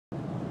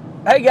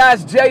Hey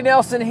guys, Jay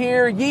Nelson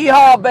here.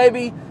 Yeehaw,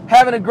 baby.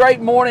 Having a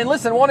great morning.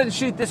 Listen, wanted to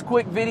shoot this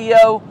quick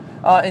video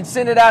and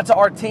send it out to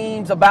our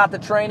teams about the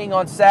training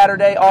on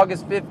Saturday,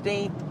 August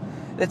 15th.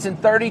 It's in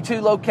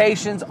 32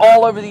 locations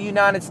all over the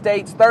United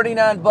States,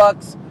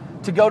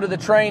 $39 to go to the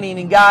training.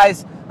 And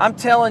guys, I'm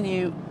telling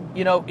you,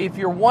 if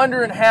you're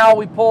wondering how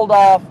we pulled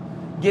off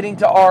getting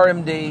to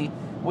RMD,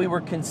 we were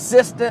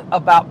consistent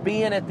about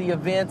being at the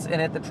events and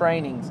at the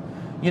trainings.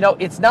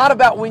 It's not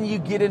about when you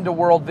get into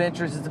World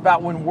Ventures, it's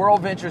about when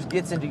World Ventures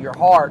gets into your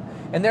heart.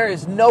 And there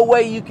is no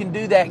way you can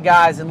do that,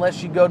 guys,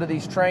 unless you go to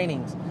these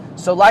trainings.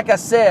 So like I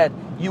said,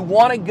 you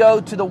want to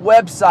go to the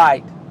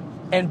website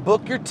and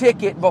book your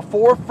ticket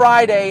before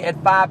Friday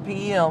at 5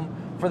 p.m.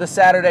 for the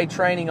Saturday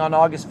training on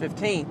August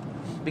 15th,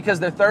 because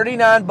they're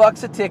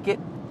 $39 a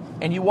ticket,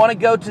 and you want to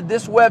go to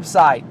this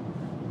website,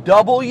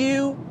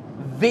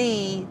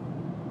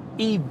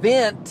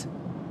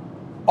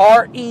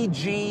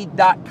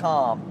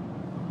 wvevent.reg.com.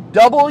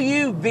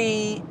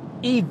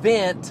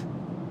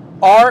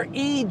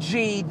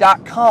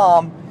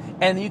 wvevent.reg.com,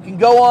 and you can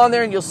go on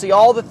there and you'll see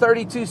all the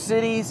 32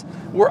 cities.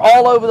 We're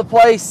all over the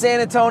place: San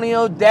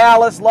Antonio,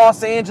 Dallas,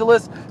 Los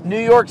Angeles, New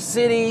York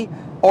City,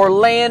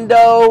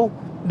 Orlando,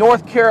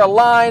 North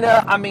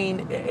Carolina. I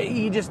mean,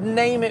 you just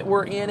name it,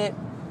 we're in it.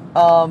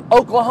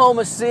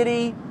 Oklahoma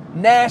City,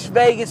 Nash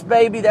Vegas,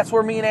 baby. That's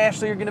where me and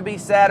Ashley are going to be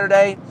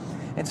Saturday.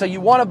 And so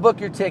you want to book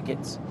your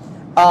tickets.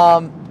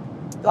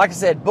 Like I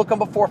said, book them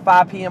before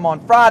 5 p.m. on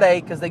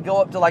Friday, because they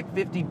go up to like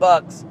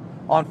 $50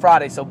 on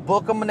Friday. So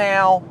book them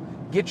now,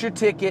 get your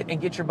ticket, and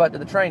get your butt to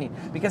the training.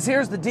 Because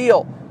here's the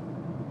deal.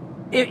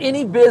 In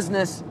any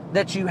business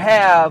that you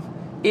have,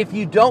 if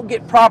you don't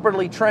get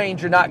properly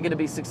trained, you're not going to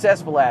be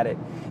successful at it.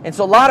 And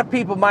so a lot of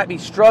people might be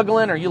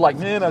struggling, or you're like,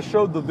 man, I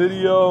showed the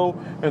video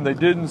and they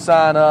didn't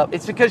sign up.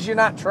 It's because you're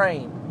not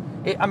trained.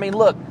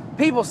 Look,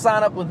 people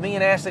sign up with me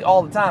and Ashley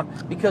all the time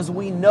because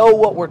we know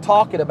what we're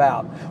talking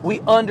about. We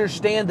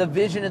understand the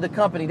vision of the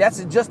company.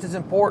 That's just as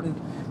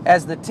important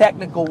as the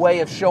technical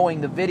way of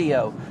showing the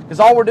video, because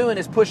all we're doing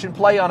is push and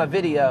play on a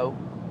video.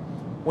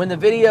 When the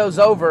video's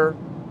over,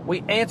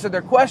 we answer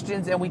their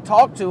questions and we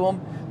talk to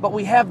them, but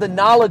we have the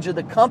knowledge of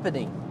the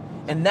company.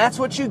 And that's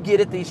what you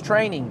get at these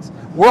trainings.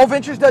 World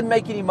Ventures doesn't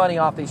make any money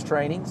off these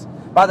trainings.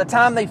 By the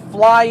time they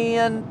fly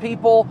in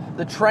people,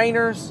 the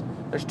trainers,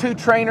 there's 2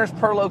 trainers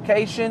per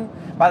location.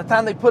 By the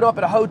time they put them up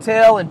at a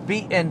hotel and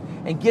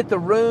get the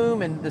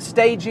room and the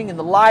staging and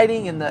the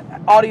lighting and the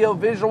audio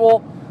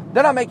visual,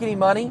 they're not making any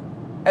money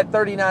at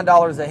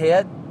 $39 a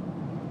head.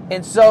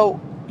 And so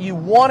you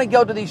want to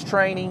go to these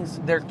trainings.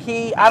 They're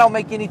key. I don't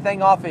make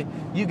anything off of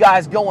you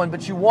guys going,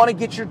 but you want to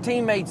get your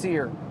teammates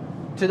here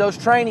to those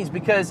trainings,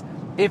 because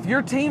if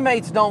your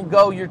teammates don't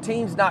go, your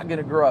team's not going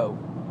to grow.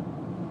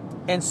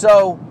 And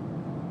so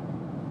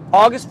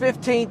August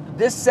 15th,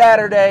 this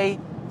Saturday,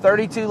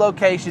 32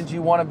 locations,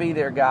 you want to be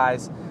there,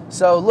 guys.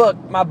 So look,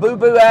 my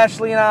boo-boo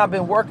Ashley and I have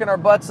been working our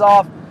butts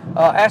off.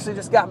 Ashley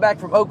just got back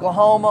from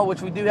Oklahoma,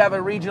 which we do have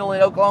a regional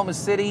in Oklahoma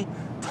City.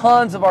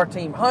 Tons of our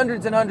team,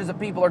 hundreds and hundreds of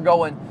people are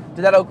going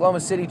to that Oklahoma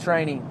City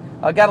training.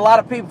 Got a lot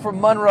of people from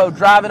Monroe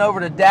driving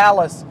over to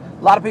Dallas.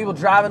 A lot of people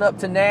driving up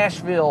to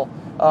Nashville,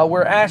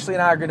 where Ashley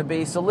and I are going to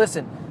be. So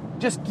listen,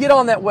 just get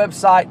on that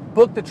website,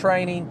 book the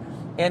training,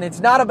 and it's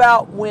not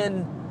about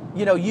when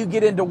you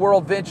get into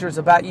World Ventures,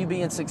 about you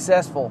being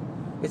successful.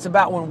 It's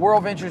about when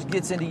World Ventures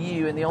gets into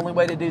you, and the only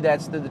way to do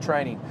that is through the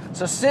training.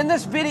 So send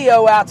this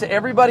video out to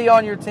everybody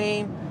on your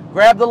team.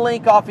 Grab the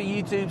link off of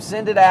YouTube,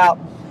 send it out,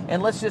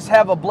 and let's just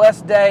have a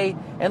blessed day.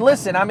 And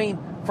listen,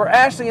 for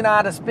Ashley and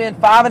I to spend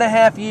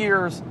 5.5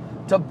 years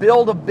to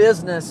build a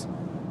business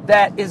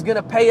that is going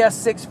to pay us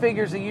 6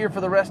 figures a year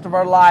for the rest of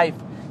our life,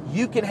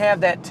 you can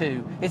have that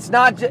too. It's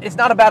not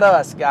about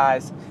us,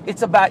 guys.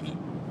 It's about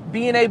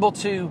being able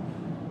to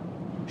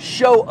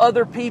show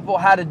other people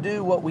how to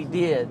do what we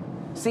did.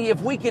 See,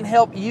 if we can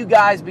help you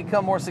guys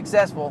become more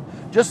successful,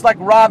 just like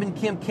Rob and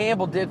Kim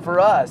Campbell did for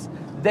us,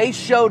 they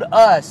showed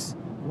us,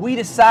 we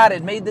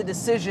made the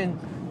decision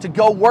to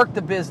go work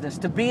the business,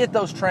 to be at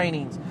those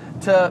trainings,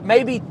 to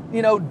maybe,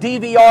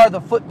 DVR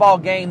the football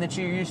game that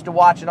you're used to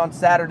watching on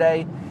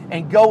Saturday,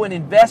 and go and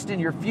invest in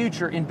your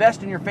future,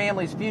 invest in your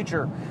family's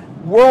future.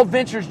 World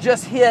Ventures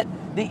just hit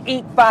the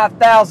Inc.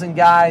 5000,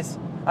 guys.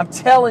 I'm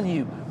telling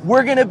you,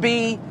 we're going to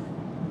be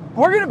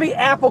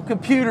Apple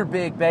Computer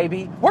big,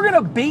 baby. We're going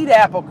to beat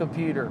Apple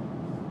Computer.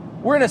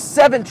 We're in a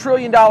 $7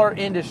 trillion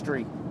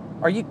industry.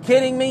 Are you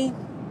kidding me?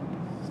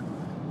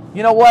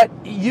 You know what?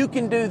 You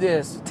can do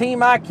this.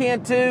 Team I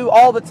Can Too,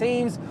 all the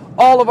teams,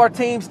 all of our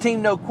teams,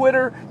 Team No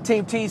Quitter,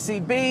 Team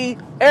TCB,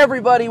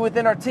 everybody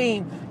within our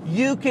team,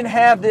 you can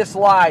have this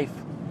life.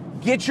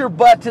 Get your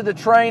butt to the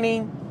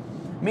training.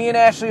 Me and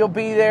Ashley will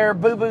be there.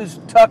 Boo-Boo's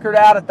tuckered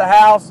out at the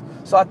house,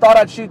 so I thought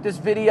I'd shoot this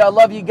video. I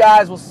love you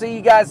guys. We'll see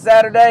you guys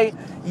Saturday.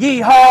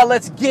 Yeehaw,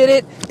 let's get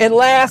it. And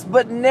last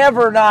but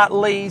never not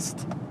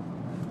least,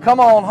 come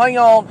on, hang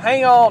on,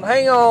 hang on,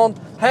 hang on,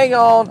 hang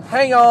on,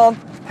 hang on,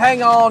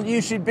 hang on.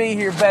 You should be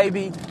here,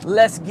 baby.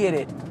 Let's get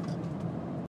it.